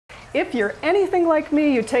If you're anything like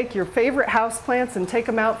me, you take your favorite houseplants and take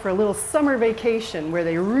them out for a little summer vacation where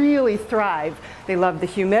they really thrive. They love the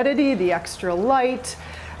humidity, the extra light.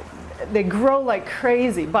 They grow like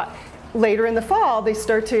crazy, but later in the fall, they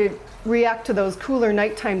start to react to those cooler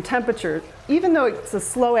nighttime temperatures. Even though it's a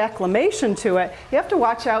slow acclimation to it, you have to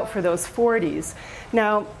watch out for those 40s.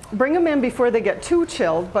 Now, bring them in before they get too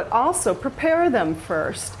chilled, but also prepare them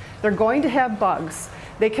first. They're going to have bugs.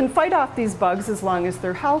 They can fight off these bugs as long as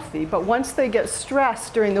they're healthy, but once they get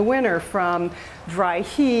stressed during the winter from dry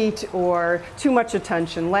heat or too much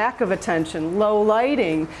attention, lack of attention, low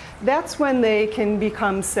lighting, that's when they can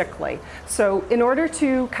become sickly. So in order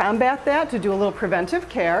to combat that, to do a little preventive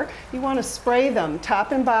care, you want to spray them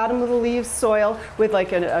top and bottom of the leaves soil with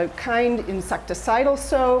like a kind insecticidal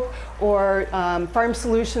soap, or Farm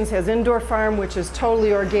Solutions has Indoor Farm, which is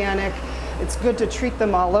totally organic. It's good to treat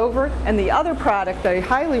them all over. And the other product that I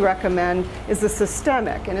highly recommend is the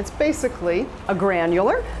systemic. And it's basically a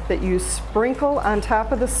granular that you sprinkle on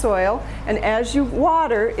top of the soil. And as you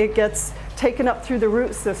water, it gets taken up through the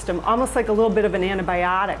root system, almost like a little bit of an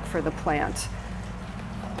antibiotic for the plant.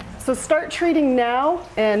 So start treating now,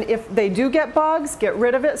 and if they do get bugs, get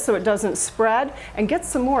rid of it so it doesn't spread, and get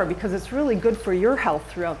some more because it's really good for your health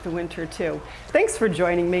throughout the winter too. Thanks for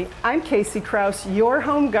joining me. I'm Casey Kraus, your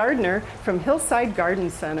home gardener from Hillside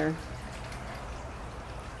Garden Center.